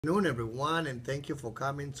Good afternoon, everyone, and thank you for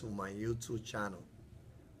coming to my YouTube channel.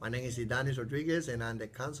 My name is Ydanis Rodriguez, and I'm the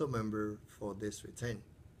council member for District 10.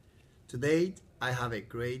 Today, I have a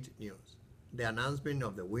great news: the announcement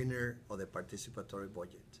of the winner of the participatory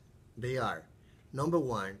budget. They are: number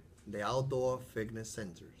one, the outdoor fitness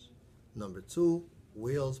centers; number two,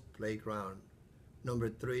 Wheels Playground; number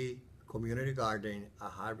three, community garden at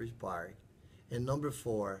Harvard Park; and number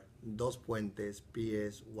four, Dos Puentes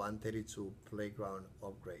PS 132 playground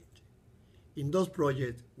upgrade. In those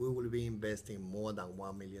projects, we will be investing more than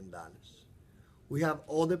 $1 million. We have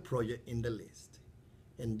other projects in the list,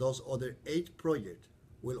 and those other 8 projects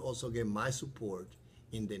will also get my support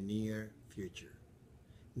in the near future.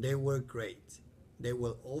 They were great. They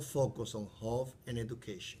will all focus on health and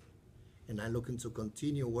education, and I'm looking to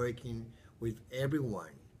continue working with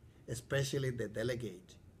everyone, especially the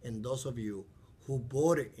delegate and those of you who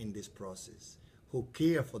voted in this process, who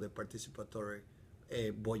care for the participatory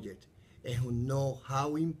budget, and who know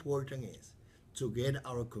how important it is to get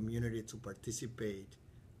our community to participate,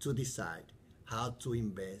 to decide how to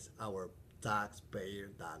invest our taxpayer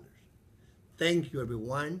dollars. Thank you,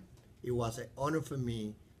 everyone. It was an honor for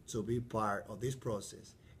me to be part of this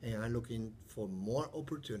process, and I'm looking for more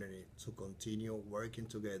opportunity to continue working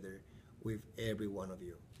together with every one of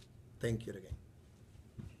you. Thank you again.